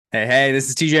Hey, this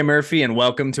is TJ Murphy, and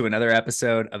welcome to another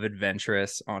episode of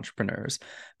Adventurous Entrepreneurs.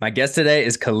 My guest today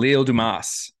is Kahlil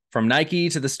Dumas. From Nike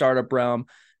to the startup realm,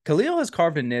 Kahlil has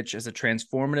carved a niche as a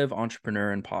transformative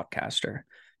entrepreneur and podcaster.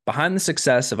 Behind the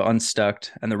success of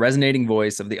Unstucked and the resonating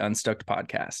voice of the Unstucked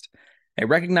podcast, a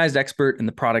recognized expert in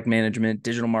the product management,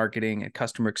 digital marketing, and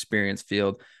customer experience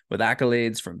field with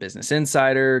accolades from Business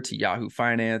Insider to Yahoo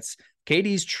Finance,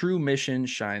 KD's true mission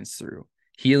shines through,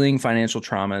 healing financial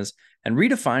traumas and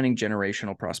redefining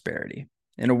generational prosperity.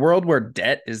 In a world where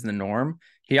debt is the norm,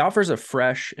 he offers a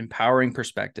fresh, empowering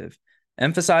perspective,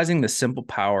 emphasizing the simple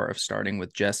power of starting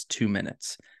with just 2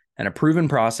 minutes and a proven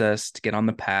process to get on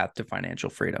the path to financial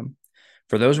freedom.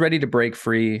 For those ready to break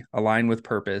free, align with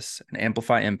purpose, and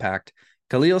amplify impact,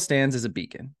 Kahlil stands as a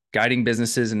beacon, guiding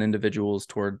businesses and individuals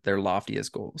toward their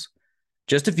loftiest goals.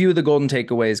 Just a few of the golden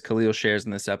takeaways Kahlil shares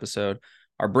in this episode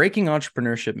are breaking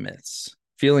entrepreneurship myths,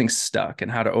 feeling stuck and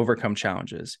how to overcome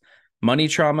challenges, money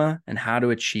trauma, and how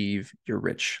to achieve your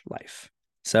rich life.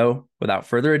 So, without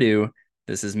further ado,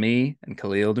 this is me and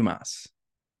Kahlil Dumas.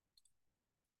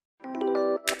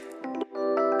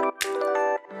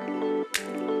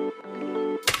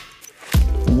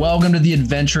 Welcome to the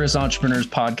Adventurous Entrepreneurs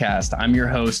Podcast. I'm your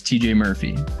host, TJ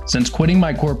Murphy. Since quitting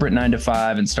my corporate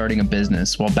 9-to-5 and starting a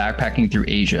business while backpacking through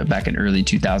Asia back in early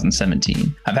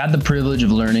 2017, I've had the privilege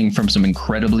of learning from some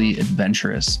incredibly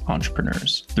adventurous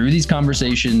entrepreneurs. Through these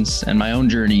conversations and my own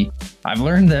journey, I've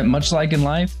learned that much like in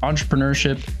life,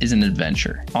 entrepreneurship is an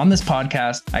adventure. On this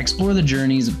podcast, I explore the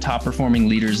journeys of top-performing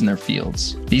leaders in their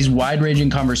fields. These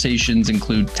wide-ranging conversations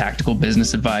include tactical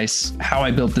business advice, how I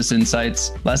built this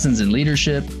insights, lessons in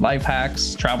leadership, life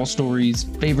hacks, travel stories,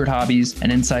 favorite hobbies,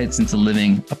 and insights into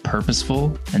living a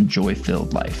purposeful and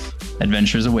joy-filled life.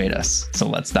 Adventures await us, so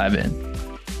let's dive in.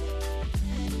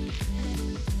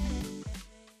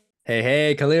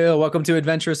 Hey, Kahlil, welcome to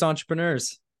Adventurous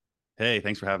Entrepreneurs. Hey,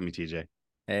 thanks for having me, TJ.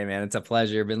 Hey, man, it's a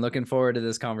pleasure. Been looking forward to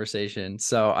this conversation.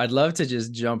 So I'd love to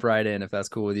just jump right in if that's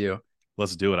cool with you.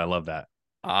 Let's do it. I love that.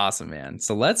 Awesome, man.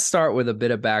 So let's start with a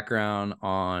bit of background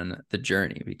on the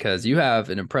journey because you have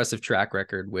an impressive track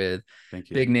record with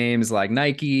big names like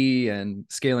Nike and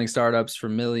scaling startups for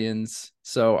millions.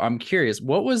 So I'm curious,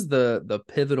 what was the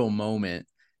pivotal moment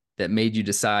that made you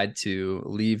decide to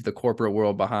leave the corporate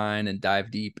world behind and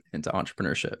dive deep into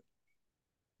entrepreneurship?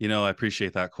 I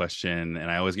appreciate that question.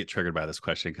 And I always get triggered by this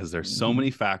question because there's so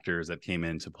many factors that came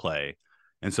into play.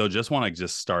 And so just want to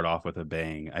just start off with a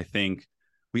bang. I think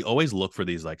we always look for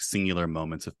these like singular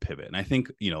moments of pivot. And I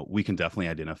think, we can definitely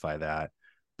identify that.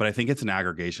 But I think it's an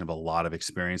aggregation of a lot of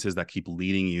experiences that keep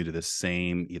leading you to the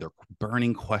same either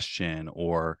burning question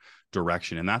or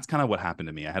direction. And that's kind of what happened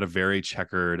to me. I had a very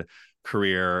checkered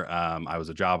career. I was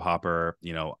a job hopper.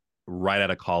 Right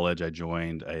out of college, I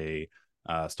joined a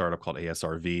startup called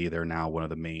ASRV. They're now one of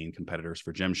the main competitors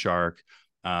for Gymshark.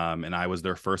 And I was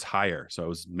their first hire.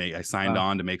 So I signed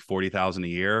on to make $40,000 a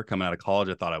year coming out of college.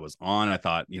 I thought I was on. I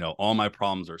thought, all my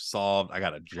problems are solved. I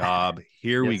got a job.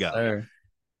 Here we go. Sir.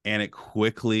 And it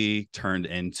quickly turned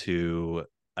into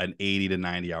an 80 to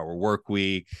 90 hour work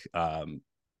week,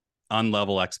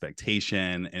 unlevel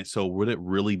expectation. And so what it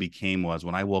really became was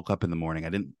when I woke up in the morning,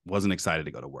 I wasn't excited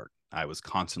to go to work. I was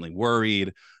constantly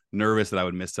worried, nervous that I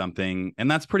would miss something. And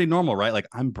that's pretty normal, right? Like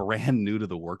I'm brand new to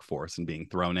the workforce and being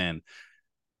thrown in.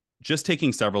 Just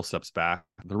taking several steps back,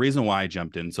 the reason why I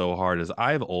jumped in so hard is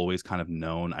I've always kind of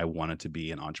known I wanted to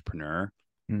be an entrepreneur,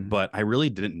 but I really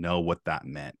didn't know what that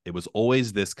meant. It was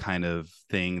always this kind of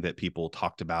thing that people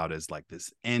talked about as like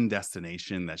this end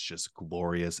destination that's just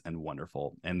glorious and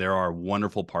wonderful. And there are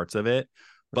wonderful parts of it,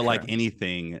 but like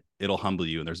anything, it'll humble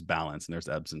you and there's balance and there's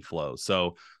ebbs and flows.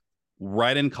 So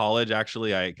right in college, actually,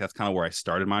 that's kind of where I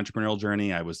started my entrepreneurial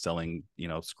journey. I was selling,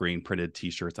 screen printed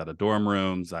t-shirts out of dorm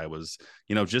rooms. I was,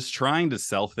 just trying to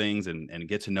sell things and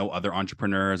get to know other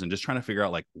entrepreneurs and just trying to figure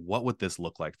out like, what would this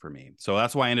look like for me? So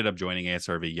that's why I ended up joining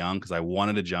ASRV young because I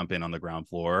wanted to jump in on the ground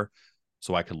floor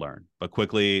so I could learn. But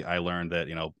quickly I learned that,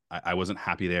 I wasn't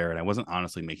happy there and I wasn't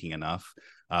honestly making enough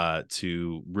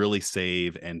to really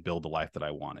save and build the life that I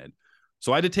wanted.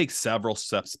 So I had to take several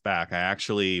steps back. I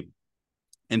actually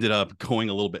ended up going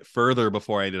a little bit further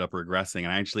before I ended up regressing.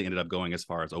 And I actually ended up going as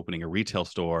far as opening a retail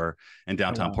store in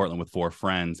downtown Portland with 4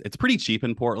 friends. It's pretty cheap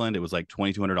in Portland. It was like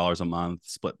 $2,200 a month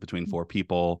split between 4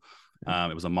 people.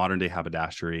 It was a modern day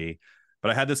haberdashery, but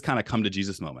I had this kind of come to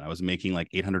Jesus moment. I was making like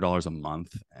 $800 a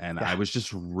month and I was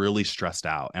just really stressed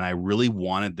out and I really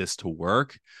wanted this to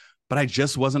work, but I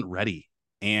just wasn't ready.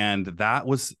 And that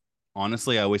was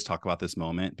honestly, I always talk about this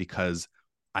moment because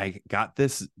I got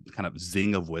this kind of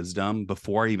zing of wisdom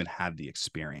before I even had the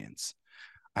experience.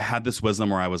 I had this wisdom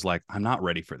where I was like, I'm not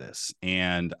ready for this.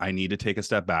 And I need to take a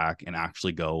step back and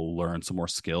actually go learn some more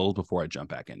skills before I jump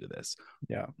back into this.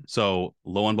 Yeah. So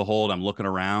lo and behold, I'm looking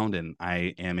around and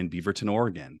I am in Beaverton,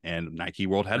 Oregon, and Nike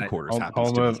World Headquarters happens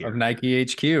Home to be of here. Nike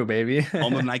HQ, baby.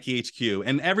 Home of Nike HQ.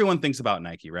 And everyone thinks about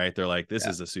Nike, right? They're like, this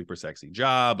Yeah. is a super sexy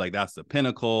job. Like, that's the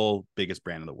pinnacle, biggest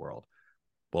brand in the world.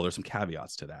 Well, there's some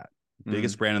caveats to that.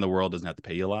 Biggest brand in the world doesn't have to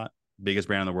pay you a lot. Biggest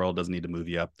brand in the world doesn't need to move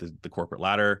you up the corporate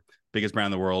ladder. Biggest brand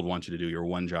in the world wants you to do your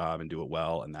one job and do it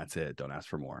well. And that's it. Don't ask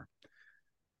for more.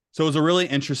 So it was a really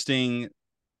interesting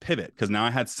pivot because now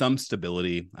I had some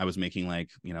stability. I was making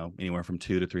like, anywhere from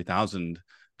 $2,000 to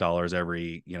 $3,000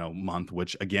 every, month,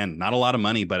 which again, not a lot of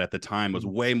money, but at the time was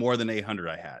way more than 800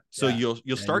 I had. So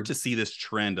you'll start to see this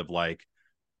trend of like,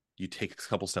 you take a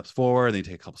couple steps forward, then you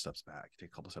take a couple steps back, you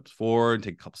take a couple steps forward, and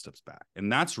take a couple steps back.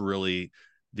 And that's really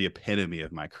the epitome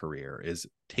of my career, is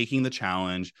taking the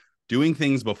challenge, doing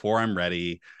things before I'm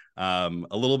ready, a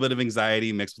little bit of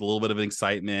anxiety mixed with a little bit of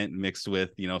excitement, mixed with,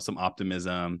 some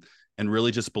optimism, and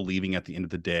really just believing at the end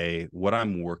of the day, what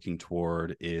I'm working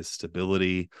toward is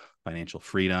stability, financial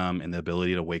freedom, and the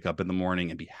ability to wake up in the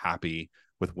morning and be happy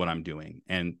with what I'm doing.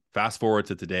 And fast forward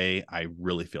to today, I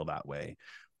really feel that way.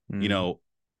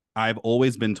 I've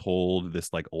always been told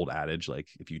this like old adage, like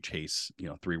if you chase,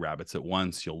 3 rabbits at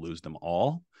once, you'll lose them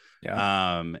all.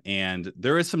 Yeah. And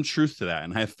there is some truth to that.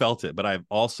 And I've felt it, but I've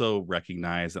also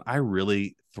recognized that I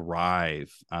really thrive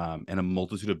in a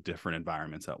multitude of different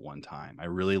environments at one time. I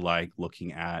really like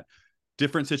looking at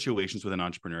different situations within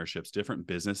entrepreneurships, different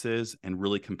businesses, and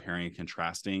really comparing and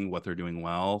contrasting what they're doing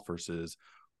well versus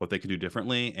what they could do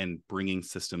differently, and bringing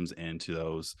systems into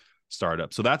those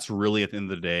startups. So that's really, at the end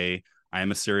of the day, I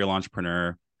am a serial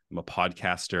entrepreneur. I'm a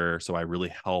podcaster. So I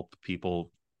really help people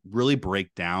really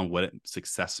break down what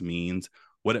success means,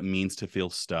 what it means to feel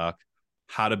stuck,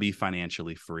 how to be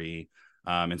financially free.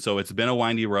 And so it's been a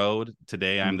windy road.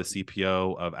 Today, I'm the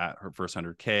CPO of At Her First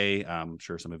 100K. I'm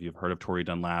sure some of you have heard of Tori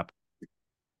Dunlap.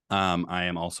 I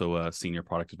am also a senior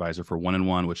product advisor for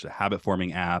 1&1, which is a habit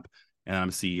forming app. And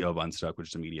I'm CEO of Unstuck, which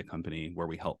is a media company where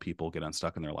we help people get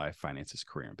unstuck in their life, finances,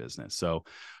 career, and business. So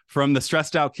from the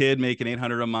stressed out kid making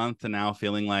 800 a month to now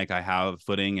feeling like I have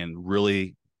footing, and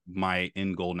really my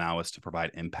end goal now is to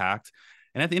provide impact.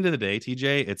 And at the end of the day,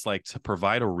 TJ, it's like to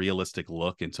provide a realistic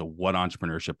look into what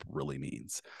entrepreneurship really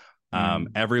means.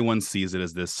 Everyone sees it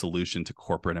as this solution to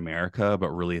corporate America, but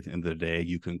really at the end of the day,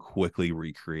 you can quickly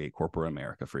recreate corporate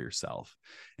America for yourself.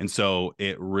 And so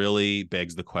it really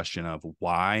begs the question of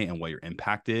why and what your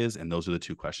impact is. And those are the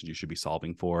 2 questions you should be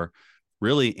solving for,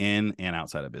 really in and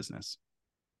outside of business.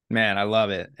 Man, I love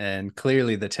it. And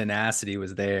clearly the tenacity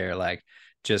was there, like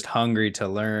just hungry to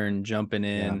learn, jumping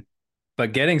in,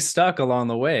 but getting stuck along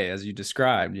the way, as you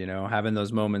described, having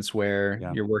those moments where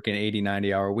you're working 80,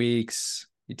 90-hour weeks.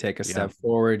 You take a step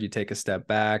forward, you take a step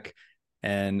back,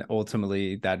 and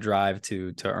ultimately that drive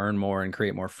to earn more and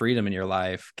create more freedom in your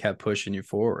life kept pushing you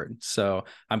forward. So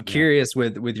I'm curious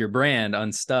with your brand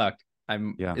Unstuck.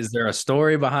 Is there a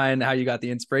story behind how you got the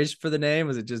inspiration for the name?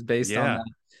 Was it just based on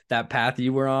that path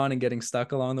you were on and getting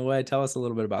stuck along the way? Tell us a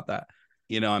little bit about that.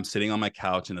 I'm sitting on my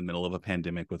couch in the middle of a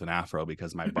pandemic with an afro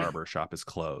because my barber shop is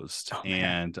closed.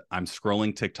 And I'm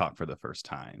scrolling TikTok for the first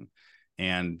time.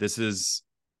 And this is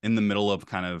in the middle of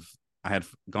I had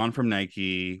gone from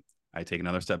Nike. I take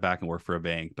another step back and work for a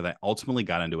bank, but I ultimately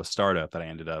got into a startup that I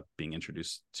ended up being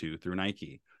introduced to through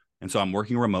Nike. And so I'm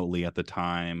working remotely at the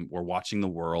time. We're watching the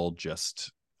world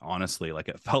just honestly, like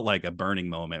it felt like a burning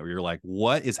moment where you're like,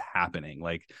 what is happening?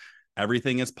 Like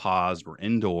everything is paused. We're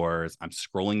indoors. I'm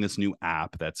scrolling this new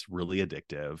app that's really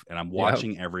addictive, and I'm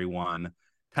watching everyone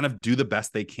kind of do the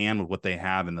best they can with what they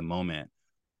have in the moment.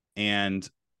 And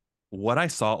what I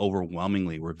saw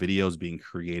overwhelmingly were videos being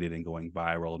created and going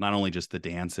viral, not only just the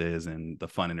dances and the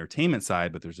fun entertainment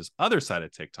side, but there's this other side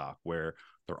of TikTok where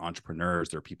they're entrepreneurs,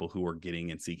 they're people who are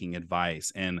getting and seeking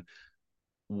advice. And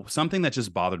something that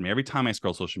just bothered me every time I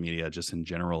scroll social media, just in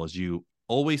general, is you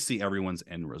always see everyone's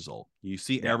end result. You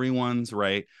see everyone's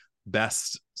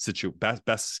best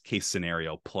case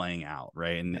scenario playing out,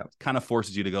 right? And it kind of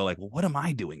forces you to go like, well, what am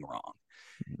I doing wrong?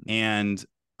 And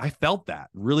I felt that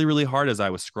really, really hard as I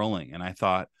was scrolling. And I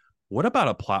thought, what about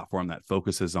a platform that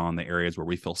focuses on the areas where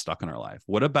we feel stuck in our life?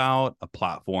 What about a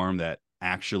platform that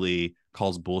actually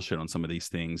calls bullshit on some of these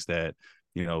things that,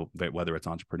 that whether it's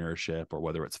entrepreneurship or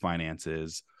whether it's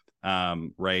finances,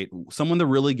 right? Someone to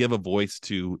really give a voice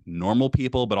to normal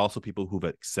people, but also people who've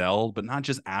excelled, but not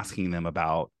just asking them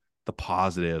about the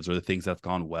positives or the things that's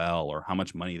gone well or how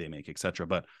much money they make, et cetera,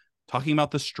 but talking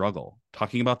about the struggle,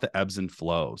 talking about the ebbs and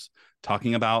flows,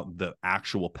 talking about the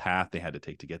actual path they had to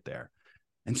take to get there.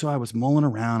 And so I was mulling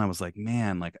around. I was like,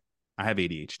 man, like I have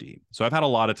ADHD. So I've had a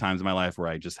lot of times in my life where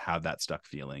I just have that stuck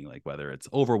feeling, like whether it's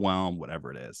overwhelmed,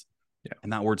 whatever it is. Yeah.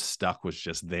 And that word stuck was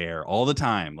just there all the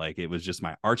time. Like it was just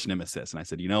my arch nemesis. And I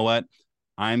said, you know what?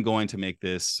 I'm going to make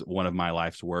this one of my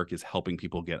life's work is helping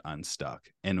people get unstuck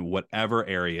in whatever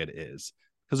area it is.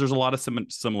 Because there's a lot of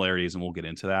similarities and we'll get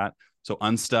into that. So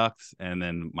unstuck and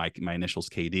then my initials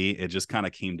KD, it just kind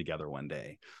of came together one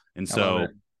day. And I love so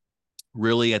it.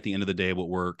 really at the end of the day, what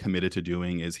we're committed to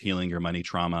doing is healing your money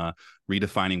trauma,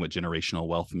 redefining what generational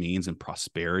wealth means and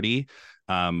prosperity.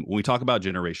 When we talk about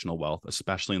generational wealth,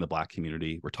 especially in the Black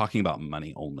community, we're talking about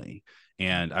money only.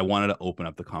 And I wanted to open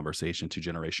up the conversation to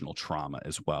generational trauma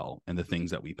as well and the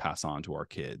things that we pass on to our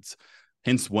kids.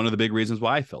 Hence, one of the big reasons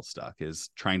why I feel stuck is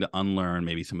trying to unlearn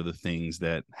maybe some of the things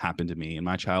that happened to me in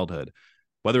my childhood,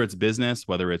 whether it's business,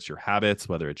 whether it's your habits,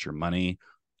 whether it's your money.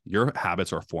 Your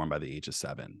habits are formed by the age of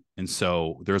 7. And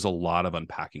so there's a lot of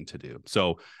unpacking to do.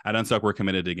 So at Unstuck, we're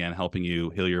committed to, again, helping you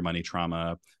heal your money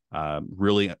trauma,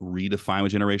 really redefine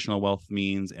what generational wealth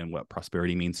means and what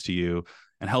prosperity means to you,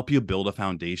 and help you build a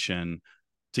foundation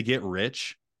to get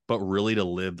rich, but really to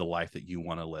live the life that you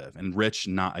want to live. And rich,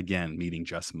 not again, meaning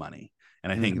just money.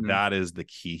 And I think Mm-hmm. that is the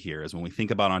key here is when we think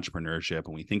about entrepreneurship,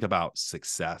 when we think about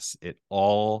success, it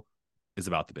all is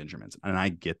about the Benjamins. And I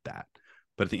get that.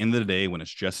 But at the end of the day, when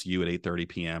it's just you at 8:30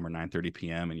 p.m. or 9:30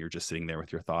 p.m. and you're just sitting there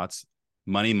with your thoughts,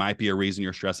 money might be a reason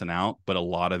you're stressing out, but a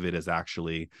lot of it is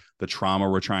actually the trauma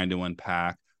we're trying to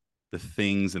unpack, the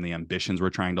things and the ambitions we're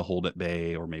trying to hold at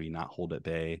bay or maybe not hold at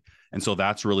bay. And so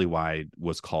that's really why I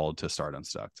was called to start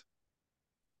Unstuck.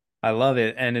 I love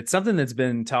it. And it's something that's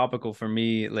been topical for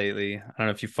me lately. I don't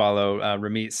know if you follow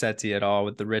Ramit Sethi at all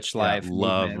with the Rich Yeah, Life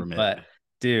love movement, Remit. but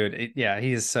dude, yeah,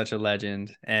 he is such a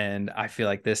legend. And I feel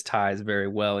like this ties very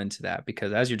well into that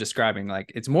because as you're describing,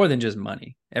 like it's more than just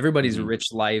money. Everybody's Mm-hmm.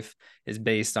 rich life is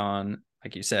based on,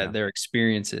 like you said, Yeah. their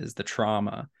experiences, the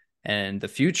trauma, and the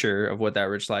future of what that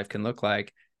rich life can look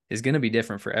like is going to be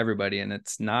different for everybody. And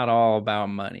it's not all about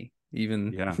money.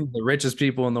 Even Yeah. the richest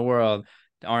people in the world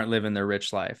aren't living their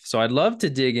rich life. So I'd love to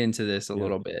dig into this a Yeah.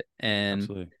 little bit. And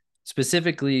Absolutely.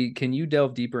 specifically, can you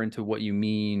delve deeper into what you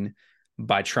mean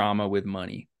by trauma with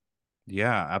money?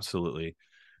 Yeah, absolutely.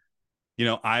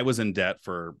 I was in debt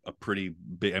for a pretty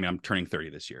big, I mean, I'm turning 30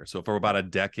 this year. So for about a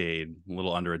decade, a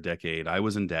little under a decade, I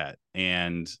was in debt.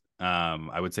 And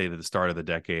I would say that the start of the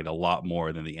decade, a lot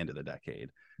more than the end of the decade.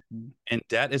 And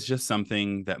debt is just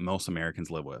something that most Americans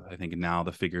live with. I think now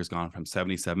the figure's gone from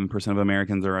 77% of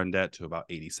Americans are in debt to about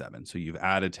 87. So you've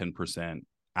added 10%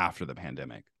 after the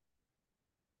pandemic.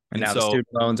 And And now the so student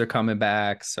loans are coming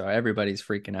back. So everybody's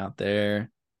freaking out there.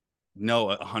 no,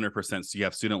 100%. So you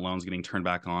have student loans getting turned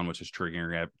back on, which is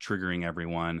triggering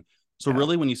everyone. So Yeah.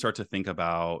 really, when you start to think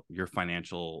about your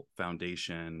financial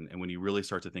foundation, and when you really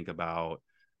start to think about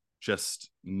just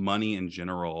money in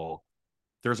general,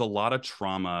 there's a lot of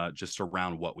trauma just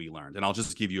around what we learned. And I'll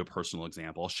just give you a personal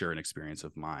example. I'll share an experience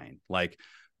of mine. Like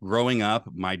growing up,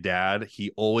 my dad,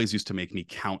 he always used to make me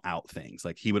count out things.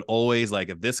 Like he would always like,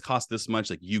 if this costs this much,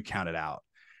 like you count it out.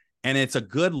 And it's a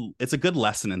good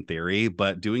lesson in theory,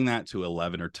 but doing that to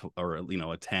 11 or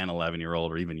a 10, 11-year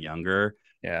old or even younger,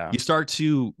 Yeah. you start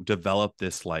to develop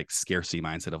this like scarcity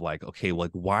mindset of like, okay, like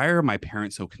why are my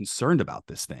parents so concerned about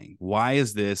this thing? Why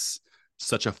is this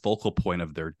such a focal point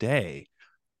of their day?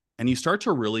 And you start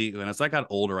to really, and as I got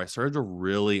older, I started to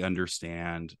really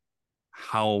understand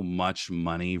how much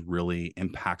money really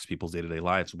impacts people's day-to-day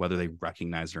lives, whether they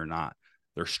recognize it or not,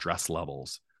 their stress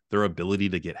levels, their ability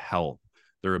to get help,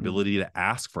 their ability to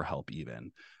ask for help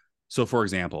even. So for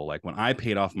example, like when I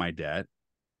paid off my debt,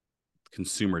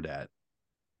 consumer debt,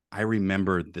 I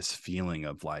remembered this feeling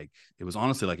of like, it was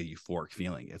honestly like a euphoric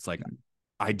feeling. It's like,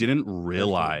 I didn't Lifted.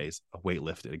 realize a weight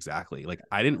lifted exactly. Like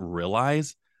I didn't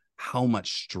realize how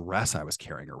much stress I was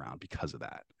carrying around because of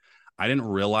that. I didn't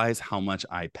realize how much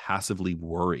I passively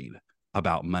worried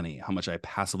about money, how much I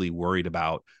passively worried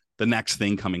about the next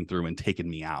thing coming through and taking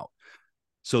me out.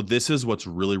 So this is what's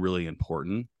really, really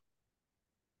important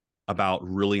about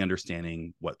really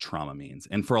understanding what trauma means.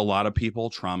 And for a lot of people,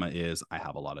 trauma is I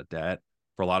have a lot of debt.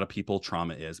 For a lot of people,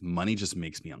 trauma is money just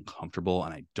makes me uncomfortable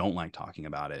and I don't like talking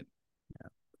about it.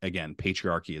 Again,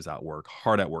 patriarchy is at work,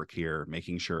 hard at work here,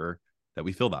 making sure that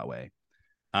we feel that way.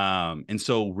 And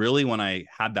so really when I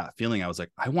had that feeling, I was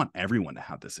like, I want everyone to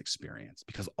have this experience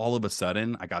because all of a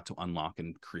sudden I got to unlock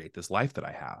and create this life that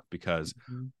I have because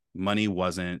money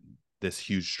wasn't this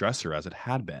huge stressor as it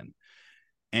had been.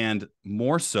 And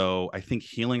more so, I think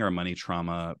healing our money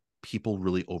trauma, people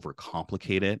really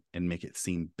overcomplicate it and make it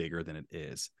seem bigger than it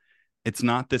is. It's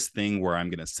not this thing where I'm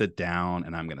going to sit down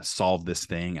and I'm going to solve this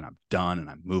thing and I'm done and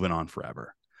I'm moving on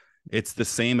forever. It's the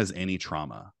same as any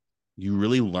trauma. You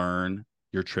really learn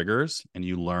your triggers and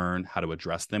you learn how to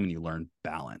address them and you learn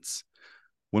balance.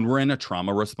 When we're in a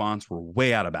trauma response, we're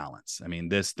way out of balance. I mean,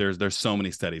 there's so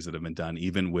many studies that have been done,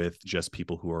 even with just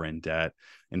people who are in debt,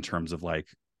 in terms of like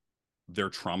their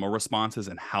trauma responses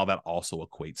and how that also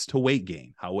equates to weight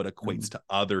gain, how it equates to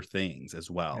other things as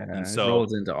well. And It so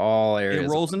rolls into all it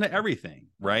areas. rolls into everything,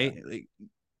 right? Yeah. Like,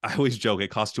 I always joke it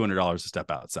costs $200 to step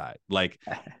outside. Like,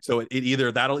 so it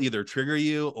either that'll either trigger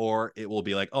you or it will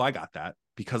be like, oh, I got that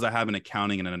because I have an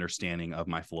accounting and an understanding of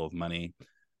my flow of money.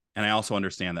 And I also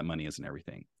understand that money isn't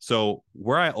everything. So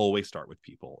where I always start with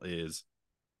people is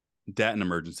debt and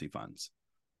emergency funds.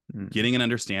 Getting an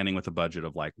understanding with a budget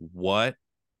of like what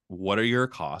are your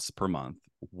costs per month?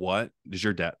 What does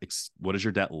your debt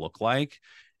look like?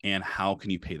 And how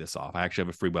can you pay this off? I actually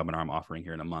have a free webinar I'm offering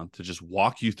here in a month to just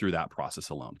walk you through that process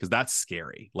alone, because that's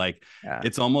scary. Like,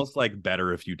 it's almost like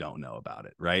better if you don't know about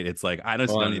it, right? It's like, I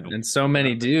just don't even. And so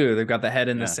many do. They've got the head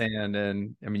in the Yeah. sand,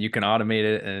 and I mean, you can automate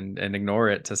it and ignore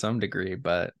it to some degree,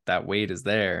 but that weight is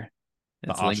there.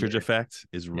 The ostrich effect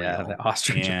is real. Yeah, the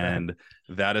ostrich and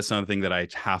effect. That is something that I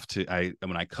have to.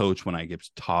 When I coach, when I give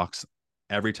talks,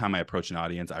 every time I approach an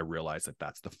audience, I realize that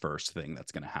that's the first thing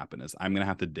that's going to happen is I'm going to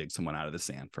have to dig someone out of the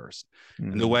sand first.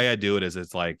 And the way I do it is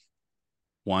it's like,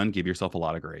 one, give yourself a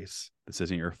lot of grace. This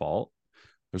isn't your fault.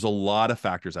 There's a lot of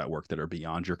factors at work that are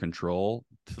beyond your control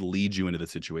to lead you into the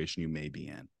situation you may be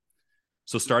in.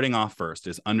 So starting off first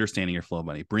is understanding your flow of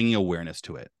money, bringing awareness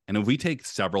to it. And if we take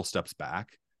several steps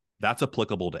back, that's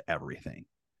applicable to everything,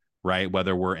 right?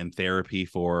 Whether we're in therapy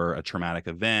for a traumatic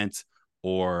event,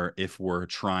 or if we're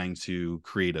trying to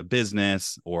create a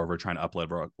business, or if we're trying to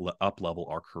up level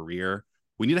our career,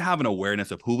 we need to have an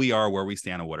awareness of who we are, where we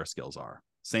stand, and what our skills are.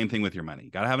 Same thing with your money. You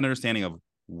got to have an understanding of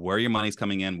where your money's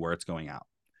coming in, where it's going out.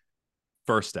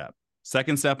 First step.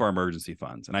 Second step are emergency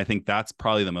funds. And I think that's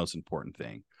probably the most important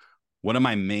thing. One of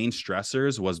my main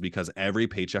stressors was because every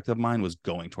paycheck of mine was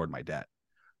going toward my debt.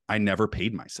 I never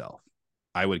paid myself.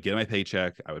 I would get my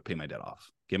paycheck, I would pay my debt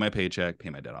off. Get my paycheck, pay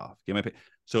my debt off.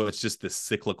 So it's just this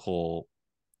cyclical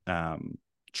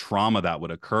trauma that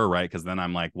would occur, right? Because then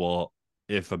I'm like, well,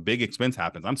 if a big expense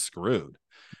happens, I'm screwed.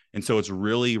 And so it's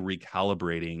really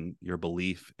recalibrating your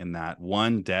belief in that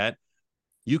one, debt,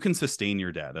 you can sustain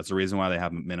your debt. That's the reason why they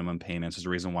have minimum payments. There's a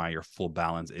reason why your full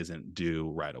balance isn't due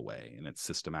right away. And it's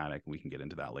systematic. We can get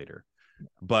into that later.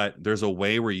 But there's a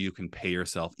way where you can pay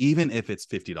yourself, even if it's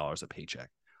 $50 a paycheck.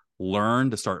 Learn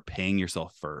to start paying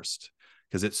yourself first,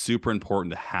 because it's super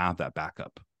important to have that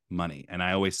backup money. And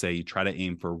I always say you try to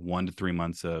aim for 1 to 3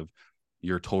 months of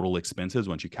your total expenses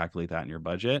once you calculate that in your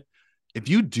budget. If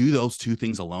you do those two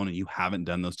things alone and you haven't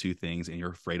done those two things and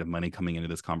you're afraid of money coming into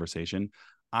this conversation,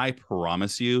 I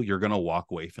promise you, you're going to walk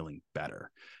away feeling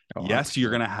better. Yes, you're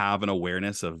going to have an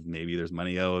awareness of maybe there's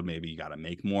money owed, maybe you got to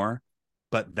make more,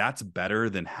 but that's better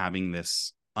than having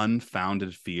this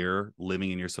unfounded fear living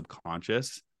in your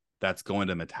subconscious that's going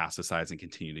to metastasize and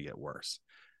continue to get worse.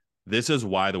 This is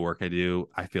why the work I do,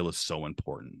 I feel, is so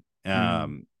important.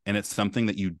 And it's something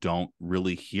that you don't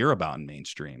really hear about in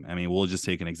mainstream. I mean, we'll just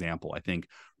take an example. I think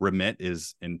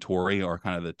Ramit and Tori are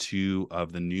kind of the two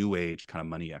of the new age kind of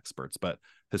money experts, but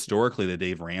historically the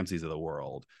Dave Ramseys of the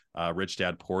world, Rich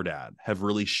Dad, Poor Dad, have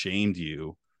really shamed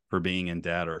you for being in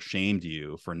debt or shamed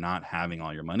you for not having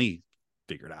all your money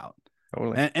figured out.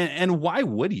 Totally. And why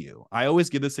would you? I always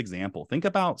give this example. Think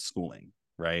about schooling,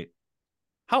 right?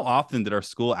 How often did our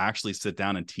school actually sit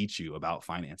down and teach you about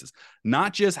finances?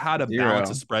 Not just how to balance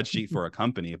a spreadsheet for a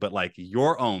company, but like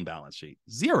your own balance sheet.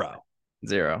 Zero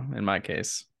in my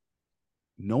case.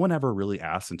 No one ever really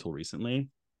asked until recently,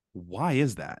 why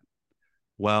is that?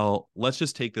 Well, let's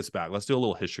just take this back. Let's do a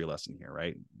little history lesson here,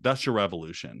 right? Industrial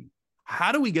Revolution.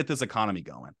 How do we get this economy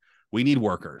going? We need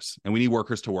workers, and we need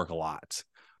workers to work a lot.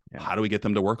 Yeah. How do we get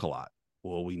them to work a lot?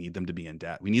 Well, we need them to be in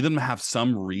debt. We need them to have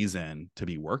some reason to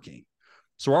be working.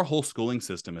 So our whole schooling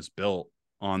system is built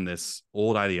on this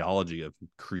old ideology of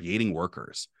creating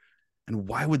workers. And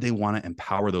why would they want to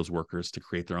empower those workers to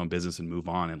create their own business and move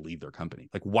on and leave their company?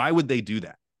 Like, why would they do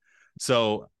that?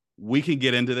 So we can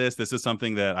get into this. This is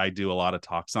something that I do a lot of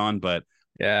talks on, but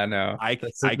yeah, no,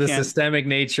 the systemic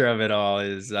nature of it all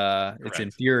is it's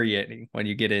infuriating when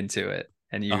you get into it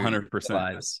and you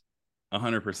 100%,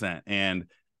 100%. And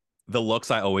the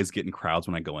looks I always get in crowds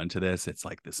when I go into this, it's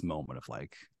like this moment of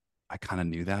like, I kind of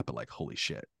knew that, but like, holy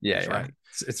shit. Yeah, right.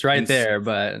 It's right there,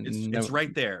 but it's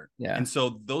right there. Yeah. And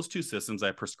so those two systems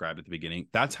I prescribed at the beginning,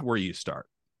 that's where you start.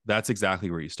 That's exactly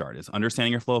where you start, is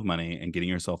understanding your flow of money and getting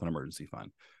yourself an emergency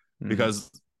fund. Because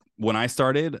when I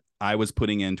started, I was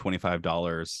putting in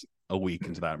 $25 a week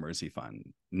into that emergency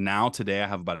fund. Now today I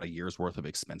have about a year's worth of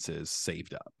expenses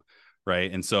saved up,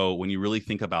 right? And so when you really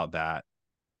think about that,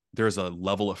 there's a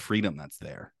level of freedom that's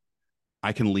there.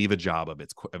 I can leave a job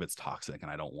if it's toxic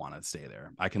and I don't want to stay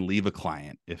there. I can leave a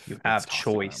client if You it's have toxic.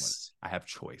 choice. I have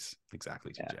choice.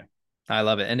 Exactly, TJ. Yeah. I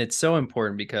love it. And it's so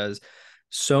important because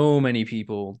so many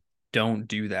people don't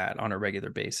do that on a regular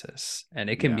basis. And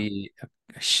it can Yeah. be,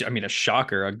 a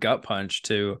shocker, a gut punch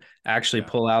to actually Yeah.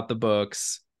 pull out the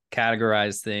books,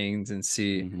 categorize things, and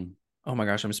see, Mhm. oh my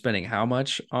gosh, I'm spending how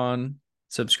much on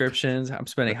subscriptions? I'm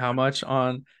spending how much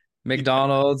on Yeah.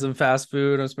 McDonald's and fast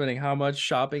food? I'm spending how much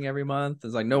shopping every month?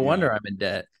 It's like, no Yeah. wonder I'm in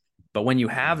debt. But when you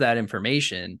Yeah. have that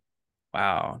information,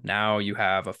 wow, now you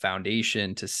have a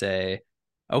foundation to say,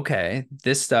 okay,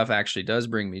 this stuff actually does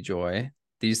bring me joy.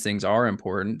 These things are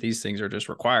important. These things are just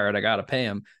required. I got to pay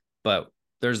them. But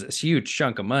there's this huge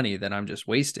chunk of money that I'm just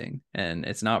wasting and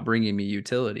it's not bringing me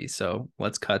utility. So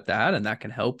let's cut that. And that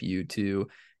can help you to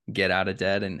get out of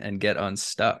debt and get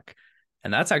unstuck.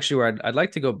 And that's actually where I'd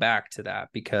like to go back to that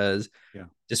because Yeah.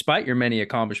 despite your many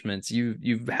accomplishments,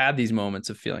 you've had these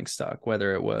moments of feeling stuck,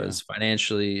 whether it Yeah. was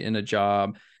financially in a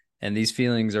job, and these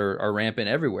feelings are rampant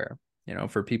everywhere.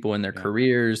 For people in their Yeah.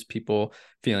 careers, people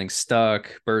feeling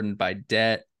stuck, burdened by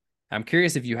debt. I'm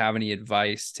curious if you have any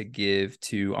advice to give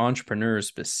to entrepreneurs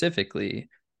specifically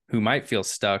who might feel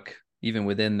stuck even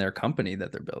within their company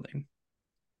that they're building.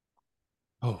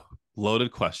 Oh,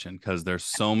 loaded question because there's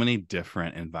so many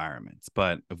different environments.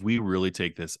 But if we really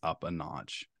take this up a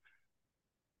notch,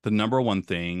 the number one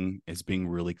thing is being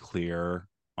really clear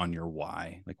on your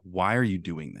why. Like, why are you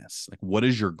doing this? Like, what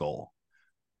is your goal?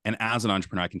 And as an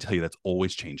entrepreneur, I can tell you that's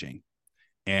always changing.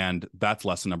 And that's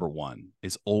lesson number one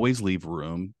is always leave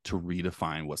room to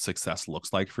redefine what success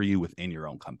looks like for you within your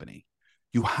own company.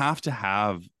 You have to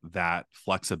have that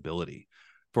flexibility.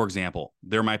 For example,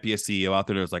 there might be a CEO out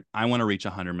there that's like, I want to reach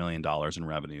 $100 million in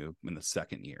revenue in the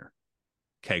second year.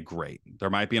 Okay, great. There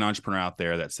might be an entrepreneur out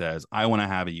there that says, I want to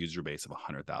have a user base of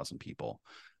 100,000 people.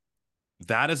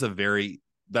 That is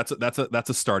that's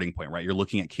a starting point, right? You're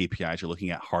looking at KPIs, you're looking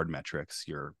at hard metrics,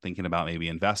 you're thinking about maybe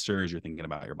investors, you're thinking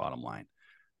about your bottom line.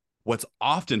 What's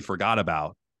often forgot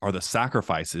about are the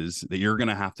sacrifices that you're going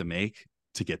to have to make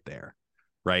to get there,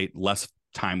 right? Less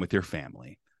time with your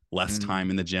family, less time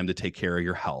in the gym to take care of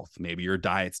your health. Maybe your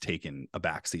diet's taken a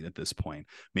backseat at this point.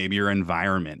 Maybe your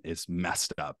environment is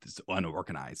messed up, it's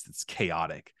unorganized, it's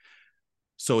chaotic.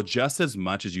 So just as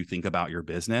much as you think about your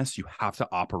business, you have to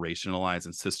operationalize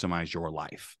and systemize your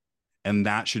life. And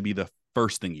that should be the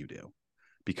first thing you do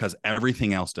because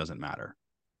everything else doesn't matter.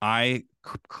 I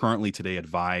currently today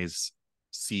advise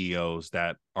CEOs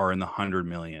that are in the 100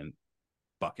 million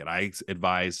bucket. I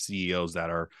advise CEOs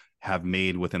that have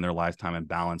made within their lifetime and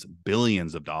balance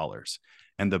billions of dollars.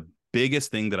 And the biggest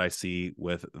thing that I see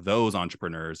with those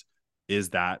entrepreneurs is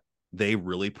that they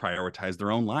really prioritize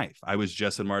their own life. I was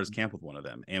just in Marta's camp with one of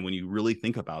them. And when you really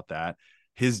think about that,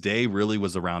 his day really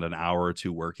was around an hour or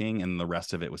two working and the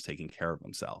rest of it was taking care of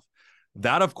himself.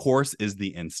 That, of course, is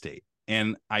the end state.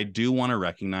 And I do want to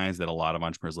recognize that a lot of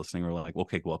entrepreneurs listening are like,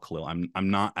 okay, well, Kahlil, I'm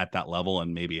not at that level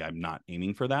and maybe I'm not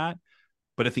aiming for that.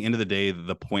 But at the end of the day,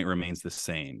 the point remains the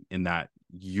same in that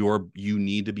you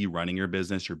need to be running your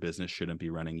business. Your business shouldn't be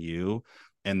running you.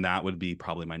 And that would be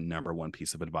probably my number one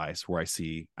piece of advice where I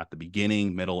see at the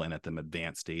beginning, middle, and at the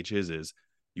advanced stages is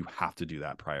you have to do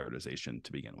that prioritization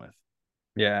to begin with.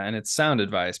 Yeah. And it's sound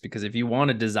advice because if you want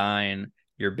to design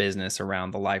your business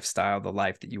around the lifestyle, the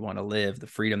life that you want to live, the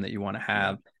freedom that you want to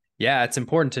have, yeah, it's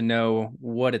important to know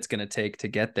what it's going to take to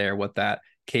get there, what that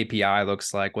KPI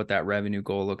looks like, what that revenue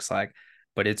goal looks like.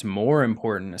 But it's more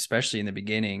important, especially in the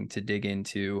beginning, to dig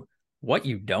into what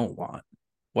you don't want.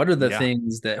 What are the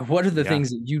things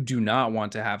that you do not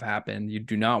want to have happen? You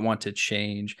do not want to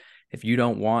change. If you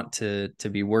don't want to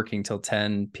be working till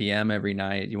 10 p.m. every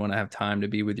night, you want to have time to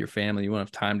be with your family, you want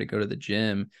to have time to go to the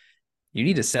gym, you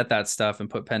need to set that stuff and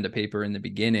put pen to paper in the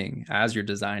beginning as you're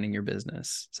designing your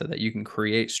business so that you can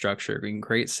create structure, you can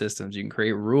create systems, you can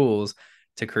create rules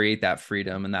to create that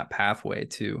freedom and that pathway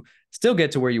to still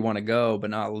get to where you want to go, but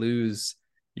not lose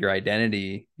your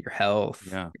identity, your health,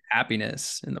 your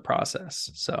happiness in the process.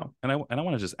 So, and I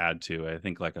want to just add to, I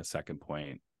think like a second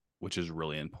point, which is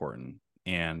really important.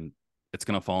 And it's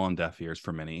going to fall on deaf ears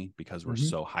for many because we're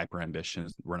so hyper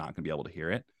ambitious. We're not going to be able to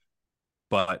hear it.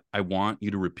 But I want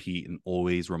you to repeat and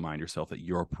always remind yourself that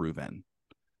you're proven.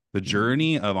 The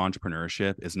journey of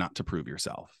entrepreneurship is not to prove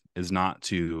yourself, is not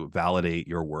to validate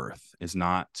your worth, is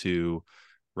not to,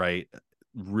 right,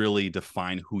 really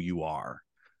define who you are.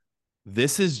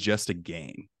 This is just a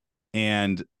game.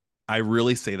 And I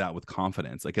really say that with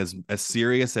confidence. Like as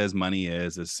serious as money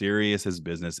is, as serious as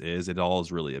business is, it all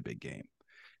is really a big game.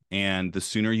 And the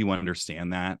sooner you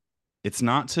understand that, it's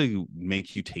not to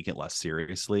make you take it less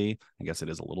seriously. I guess it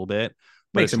is a little bit,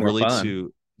 but Makes it it's more really fun.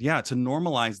 to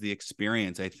normalize the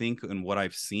experience. I think, and what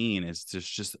I've seen is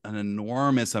just an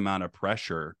enormous amount of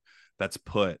pressure that's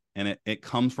put, and it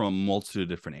comes from a multitude of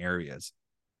different areas.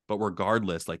 But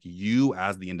regardless, like, you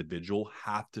as the individual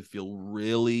have to feel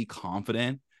really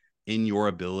confident in your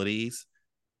abilities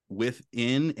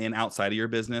within and outside of your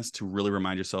business to really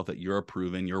remind yourself that you're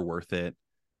proven, you're worth it.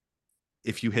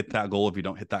 If you hit that goal, if you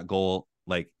don't hit that goal,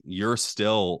 like, you're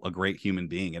still a great human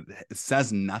being. It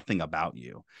says nothing about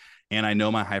you. And I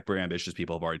know my hyper ambitious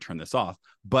people have already turned this off,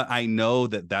 but I know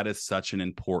that that is such an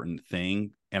important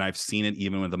thing. And I've seen it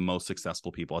even with the most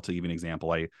successful people. I'll tell you an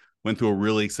example. I went through a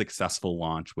really successful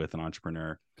launch with an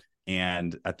entrepreneur.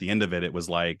 And at the end of it, it was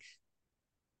like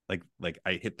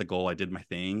I hit the goal, I did my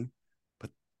thing, but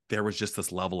there was just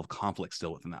this level of conflict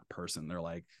still within that person. They're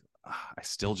like, I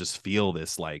still just feel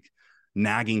this like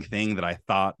nagging thing that I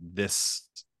thought this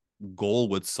goal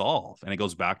would solve. And it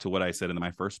goes back to what I said in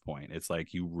my first point. It's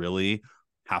like, you really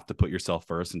have to put yourself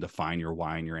first and define your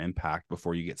why and your impact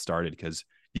before you get started, because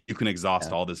you can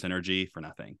exhaust all this energy for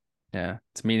nothing. Yeah.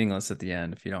 It's meaningless at the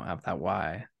end if you don't have that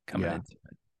why coming into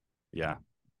it. Yeah.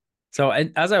 So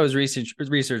as I was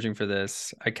researching for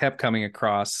this, I kept coming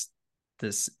across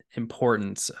this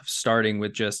importance of starting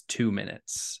with just 2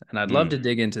 minutes. And I'd love to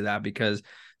dig into that, because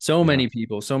so many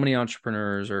people, so many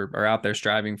entrepreneurs are out there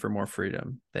striving for more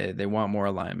freedom. They want more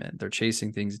alignment. They're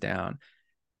chasing things down.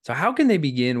 So how can they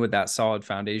begin with that solid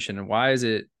foundation? And why is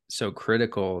it so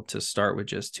critical to start with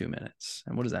just 2 minutes?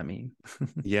 And what does that mean?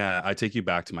 Yeah, I take you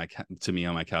back to me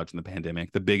on my couch in the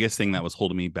pandemic. The biggest thing that was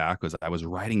holding me back was I was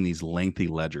writing these lengthy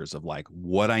ledgers of like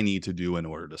what I need to do in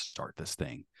order to start this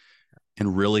thing.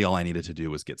 And really all I needed to do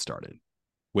was get started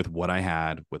with what I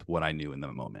had, with what I knew in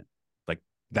the moment. Like,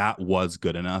 that was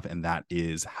good enough. And that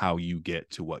is how you get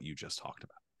to what you just talked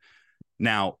about.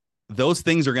 Now, those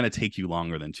things are going to take you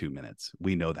longer than 2 minutes.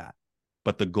 We know that.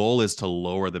 But the goal is to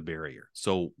lower the barrier.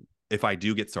 So if I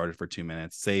do get started for 2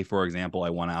 minutes, say, for example, I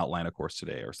want to outline a course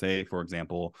today, or say, for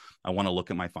example, I want to look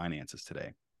at my finances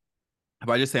today. If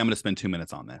I just say I'm going to spend 2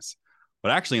 minutes on this,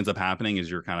 what actually ends up happening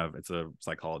is it's a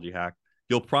psychology hack.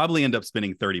 You'll probably end up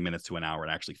spending 30 minutes to an hour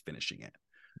and actually finishing it.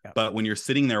 Yeah. But when you're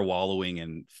sitting there wallowing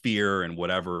in fear and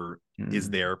whatever is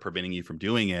there preventing you from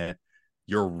doing it,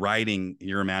 you're writing,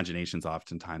 your imagination's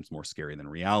oftentimes more scary than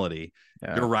reality.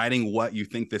 Yeah. You're writing what you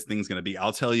think this thing's going to be.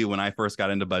 I'll tell you, when I first got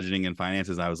into budgeting and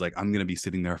finances, I was like, I'm going to be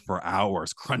sitting there for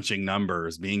hours, crunching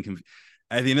numbers,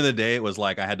 at the end of the day, it was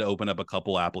like I had to open up a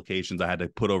couple applications. I had to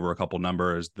put over a couple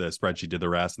numbers. The spreadsheet did the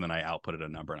rest. And then I outputted a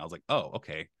number. And I was like, oh,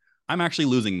 okay, I'm actually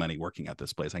losing money working at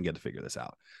this place. I get to figure this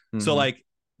out. So like,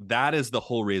 that is the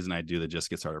whole reason I do the just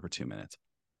get started for 2 minutes.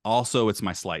 Also, it's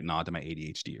my slight nod to my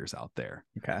ADHDers out there.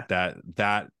 Okay.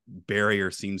 That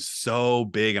barrier seems so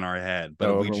big in our head, but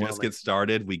if we just get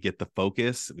started, we get the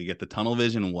focus, we get the tunnel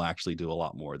vision, and we'll actually do a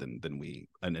lot more than we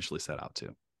initially set out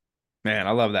to. Man,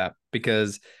 I love that,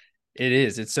 because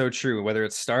it's so true. Whether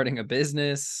it's starting a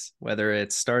business, whether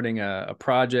it's starting a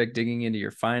project, digging into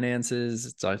your finances,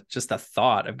 it's just a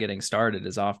thought of getting started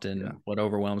is often what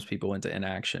overwhelms people into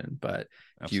inaction. But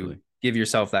if you give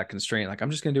yourself that constraint, like,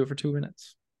 I'm just going to do it for 2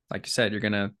 minutes. Like you said, you're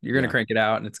gonna crank it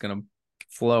out, and it's gonna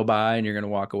flow by, and you're gonna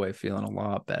walk away feeling a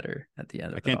lot better at the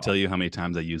end of it. I can't tell you how many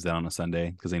times I use that on a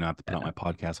Sunday, because I have to put out my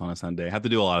podcast on a Sunday. I have to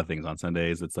do a lot of things on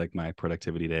Sundays. It's like my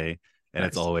productivity day. And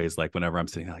it's always like, whenever I'm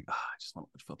sitting there, like, I just want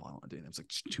to watch football, I don't want to do it. It's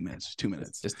like, 2 minutes, 2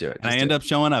 minutes. Just do it. And I end up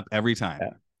showing up every time.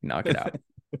 Yeah. Knock it out.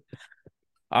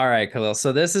 All right, Kahlil.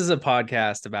 So this is a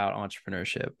podcast about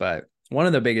entrepreneurship, but one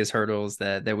of the biggest hurdles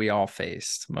that we all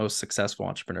face, most successful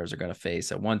entrepreneurs are going to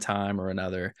face at one time or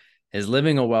another, is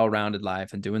living a well-rounded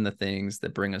life and doing the things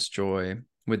that bring us joy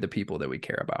with the people that we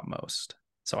care about most.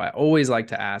 So I always like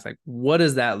to ask, like, what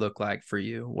does that look like for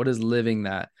you? What is living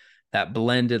that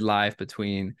blended life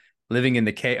between living in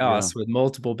the chaos with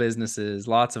multiple businesses,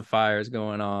 lots of fires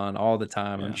going on all the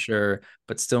time, I'm sure,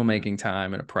 but still making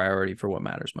time and a priority for what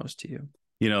matters most to you?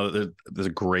 You know, there's a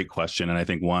great question. And I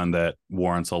think one that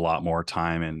warrants a lot more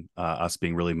time and us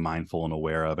being really mindful and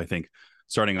aware of. I think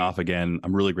starting off, again,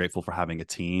 I'm really grateful for having a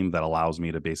team that allows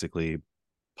me to basically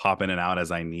pop in and out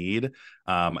as I need.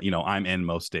 I'm in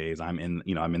most days. I'm in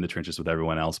the trenches with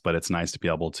everyone else, but it's nice to be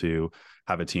able to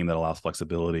have a team that allows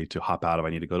flexibility to hop out if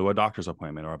I need to go to a doctor's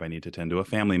appointment, or if I need to tend to a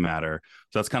family matter.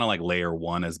 So that's kind of like layer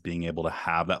one, is being able to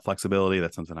have that flexibility.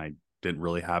 That's something I didn't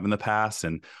really have in the past.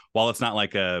 And while it's not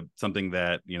like something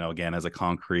that, again, as a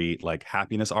concrete like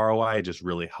happiness ROI, it just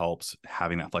really helps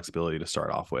having that flexibility to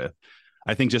start off with.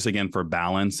 I think just again for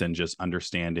balance and just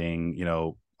understanding,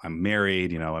 I'm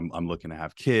married, I'm looking to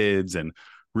have kids, and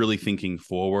really thinking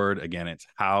forward. Again, it's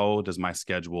how does my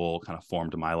schedule kind of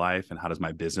form to my life, and how does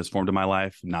my business form to my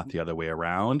life, not the other way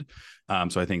around.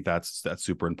 So I think that's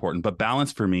super important. But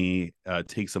balance for me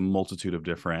takes a multitude of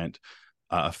different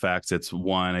effects. It's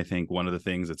I think one of the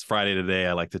things, it's Friday today,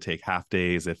 I like to take half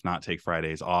days, if not take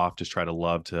Fridays off, just try to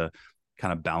love to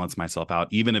kind of balance myself out.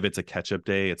 Even if it's a catch-up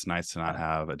day, it's nice to not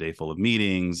have a day full of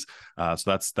meetings.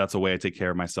 So that's a way I take care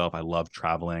of myself. I love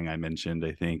traveling. I mentioned,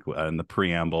 I think in the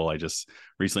preamble, I just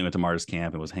recently went to Martyrs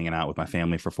Camp and was hanging out with my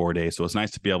family for 4 days. So it's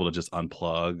nice to be able to just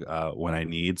unplug when I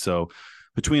need. So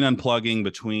between unplugging,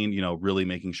 really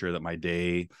making sure that my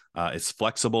day is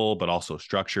flexible, but also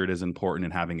structured is important,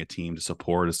 and having a team to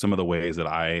support is some of the ways that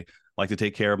I like to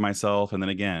take care of myself. And then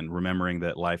again, remembering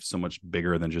that life's so much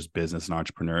bigger than just business and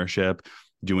entrepreneurship,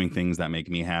 doing things that make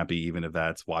me happy, even if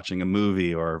that's watching a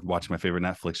movie or watching my favorite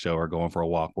Netflix show or going for a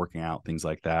walk, working out, things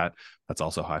like that. That's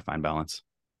also how I find balance.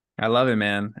 I love it,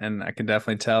 man. And I can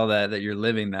definitely tell that you're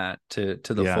living that to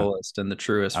the fullest and the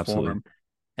truest Absolutely. form.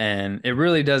 And it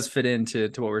really does fit into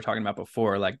what we were talking about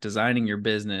before, like designing your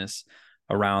business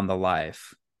around the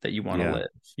life that you want to live.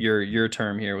 Your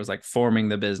term here was like forming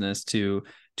the business to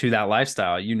that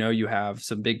lifestyle. You have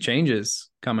some big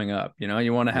changes coming up.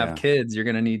 You want to have kids, you're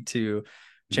going to need to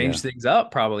change things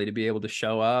up probably to be able to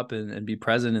show up and be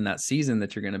present in that season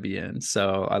that you're going to be in.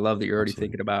 So I love that you're already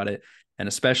thinking about it. And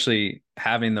especially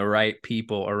having the right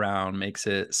people around makes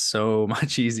it so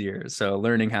much easier. So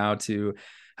learning how to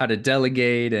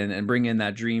delegate and bring in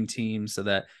that dream team so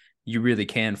that you really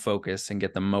can focus and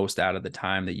get the most out of the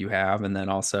time that you have, and then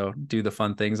also do the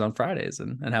fun things on Fridays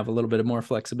and have a little bit of more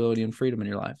flexibility and freedom in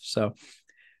your life. So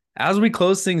as we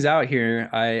close things out here,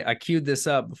 I queued this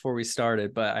up before we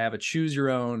started, but I have a choose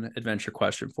your own adventure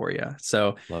question for you.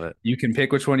 So love it. You can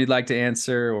pick which one you'd like to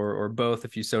answer, or both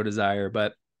if you so desire.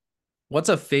 But what's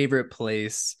a favorite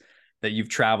place that you've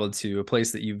traveled to, a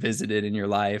place that you visited in your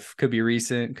life? Could be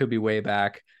recent, could be way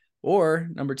back. Or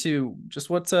number two,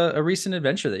 just what's a recent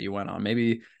adventure that you went on?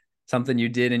 Maybe something you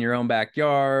did in your own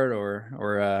backyard,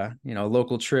 or a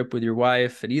local trip with your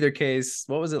wife. In either case,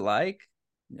 what was it like?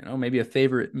 Maybe a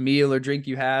favorite meal or drink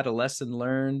you had, a lesson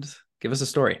learned. Give us a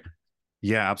story.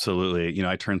 Yeah, absolutely.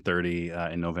 I turned 30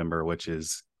 in November, which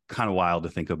is kind of wild to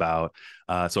think about.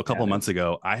 So a couple of months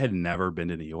ago, I had never been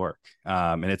to New York.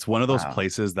 And it's one of those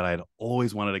places that I had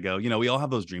always wanted to go. We all have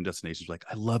those dream destinations. Like,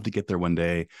 I'd love to get there one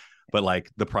day, but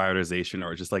like the prioritization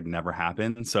or just like never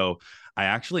happened. So I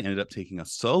actually ended up taking a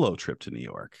solo trip to New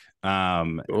York.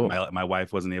 Cool. My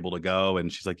wife wasn't able to go,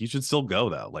 and she's like, you should still go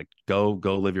though. Like, go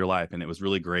live your life. And it was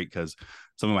really great because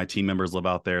some of my team members live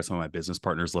out there. Some of my business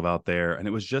partners live out there. And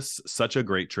it was just such a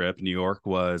great trip. New York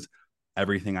was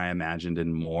everything I imagined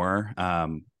and more.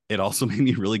 It also made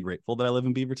me really grateful that I live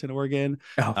in Beaverton, Oregon.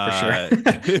 Oh,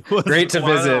 for sure. Great to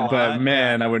visit, but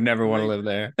man, I would never want to live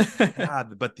there.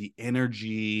 God, but the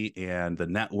energy and the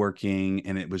networking,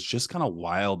 and it was just kind of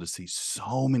wild to see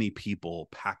so many people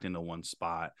packed into one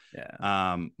spot.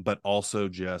 But also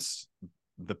just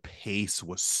the pace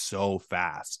was so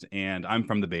fast. And I'm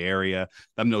from the Bay Area.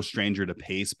 I'm no stranger to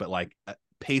pace, but like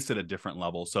pace at a different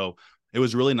level. So it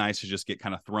was really nice to just get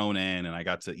kind of thrown in, and I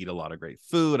got to eat a lot of great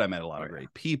food. I met a lot of great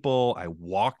people. I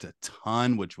walked a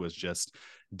ton, which was just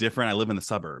different. I live in the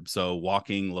suburbs, so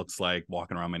walking looks like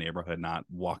walking around my neighborhood, not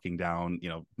walking down,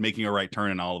 making a right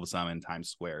turn and all of a sudden in Times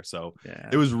Square. So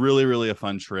it was really, really a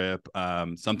fun trip.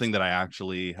 Something that I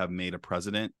actually have made a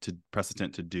precedent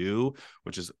to do,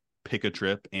 which is pick a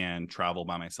trip and travel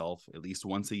by myself at least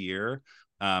once a year.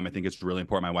 I think it's really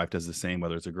important. My wife does the same,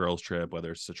 whether it's a girl's trip,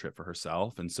 whether it's a trip for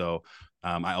herself. And so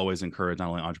I always encourage not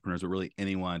only entrepreneurs, but really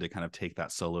anyone to kind of take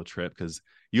that solo trip, because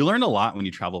you learn a lot when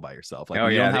you travel by yourself.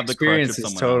 Like, you don't have the experience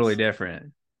is totally else.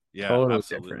 different. Yeah, totally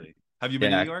absolutely. Different. Have you been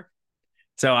to New York?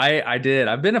 So I did.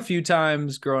 I've been a few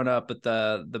times growing up, but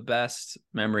the best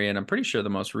memory, and I'm pretty sure the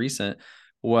most recent,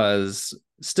 was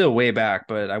still way back,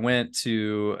 but I went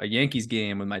to a Yankees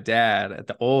game with my dad at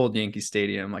the old Yankee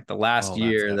Stadium, like the last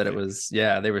year that it was,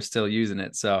 they were still using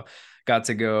it. So got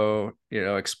to go,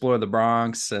 explore the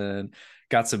Bronx and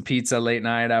got some pizza late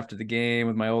night after the game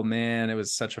with my old man. It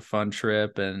was such a fun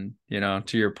trip. And,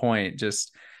 to your point,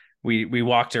 just we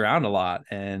walked around a lot,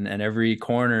 and every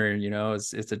corner,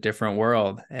 it's a different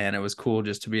world. And it was cool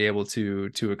just to be able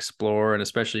to explore and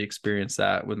especially experience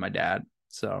that with my dad.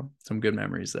 So some good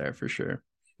memories there for sure.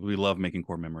 We love making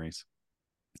core memories.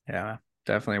 Yeah,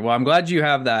 definitely. Well, I'm glad you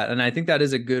have that. And I think that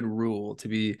is a good rule, to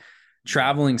be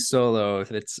traveling solo,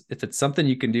 if it's something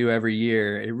you can do every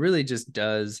year, it really just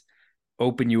does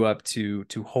open you up to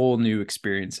whole new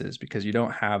experiences, because you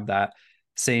don't have that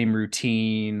same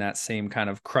routine, that same kind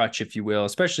of crutch, if you will,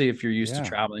 especially if you're used to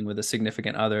traveling with a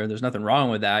significant other. There's nothing wrong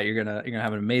with that. You're gonna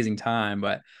have an amazing time.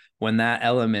 But when that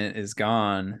element is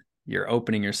gone, you're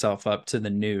opening yourself up to the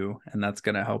new, and that's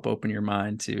going to help open your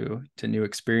mind to new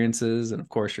experiences. And of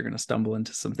course, you're going to stumble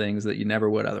into some things that you never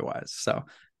would otherwise. So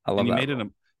I love that.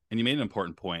 And you made an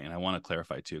important point, and I want to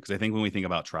clarify too, because I think when we think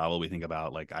about travel, we think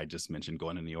about, like I just mentioned,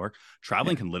 going to New York.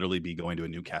 Traveling can literally be going to a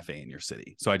new cafe in your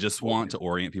city. So I just want to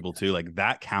orient people to, like,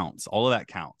 that counts. All of that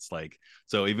counts. Like,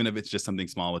 so even if it's just something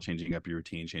small with changing up your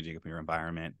routine, changing up your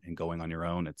environment, and going on your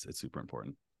own, it's super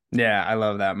important. Yeah, I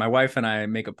love that. My wife and I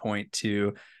make a point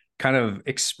to kind of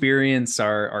experience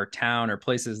our town or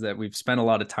places that we've spent a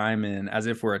lot of time in as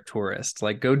if we're a tourist.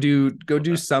 Like, go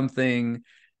do something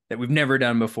that we've never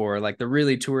done before, like the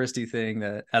really touristy thing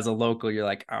that as a local you're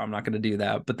like, oh, I'm not going to do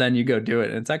that, but then you go do it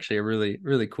and it's actually a really,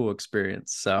 really cool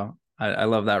experience. So I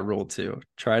love that rule too.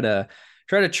 Try to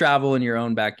travel in your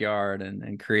own backyard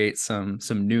and create some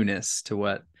newness to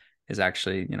what is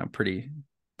actually, pretty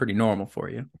normal for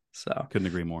you. So couldn't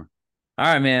agree more. All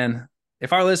right, man.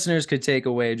 If our listeners could take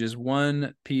away just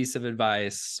one piece of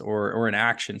advice or an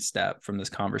action step from this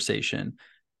conversation,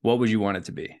 what would you want it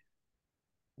to be?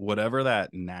 Whatever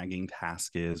that nagging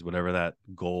task is, whatever that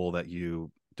goal that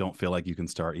you don't feel like you can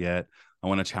start yet, I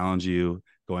want to challenge you,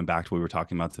 going back to what we were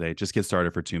talking about today, just get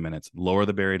started for 2 minutes, lower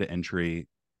the barrier to entry,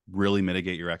 really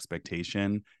mitigate your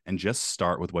expectation, and just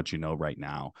start with what you know right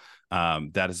now.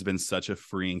 That has been such a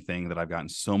freeing thing that I've gotten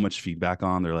so much feedback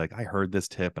on. They're like, I heard this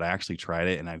tip, but I actually tried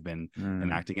it and I've been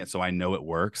enacting it. So I know it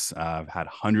works. I've had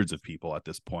hundreds of people at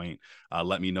this point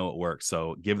let me know it works.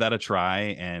 So give that a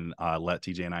try, and let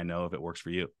TJ and I know if it works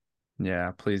for you.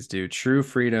 Yeah, please do. True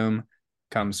freedom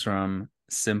comes from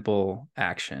simple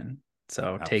action.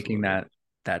 So taking that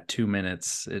 2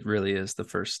 minutes, it really is the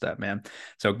first step, man.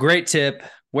 So great tip.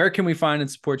 Where can we find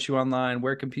and support you online?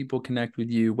 Where can people connect with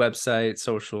you? Website,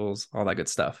 socials, all that good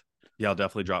stuff. Yeah, I'll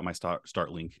definitely drop my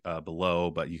start link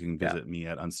below, but you can visit me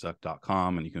at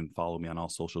unstuck.com, and you can follow me on all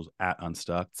socials at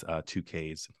unstucked,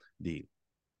 2KsD.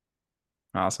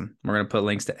 Awesome. We're going to put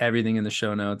links to everything in the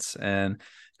show notes. And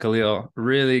Kahlil,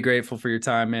 really grateful for your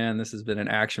time, man. This has been an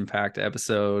action-packed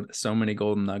episode. So many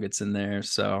golden nuggets in there.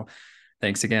 So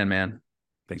thanks again, man.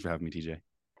 Thanks for having me, TJ.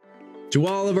 To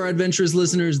all of our adventurous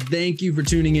listeners, thank you for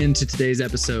tuning in to today's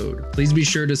episode. Please be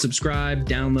sure to subscribe,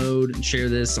 download, and share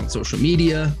this on social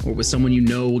media or with someone you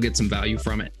know will get some value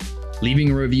from it.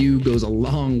 Leaving a review goes a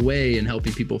long way in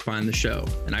helping people find the show,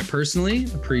 and I personally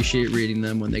appreciate reading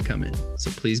them when they come in. So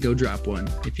please go drop one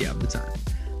if you have the time.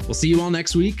 We'll see you all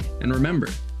next week, and remember,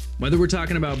 whether we're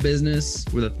talking about business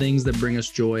or the things that bring us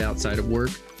joy outside of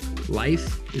work,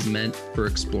 life is meant for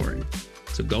exploring.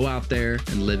 So go out there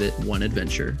and live it one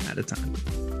adventure at a time.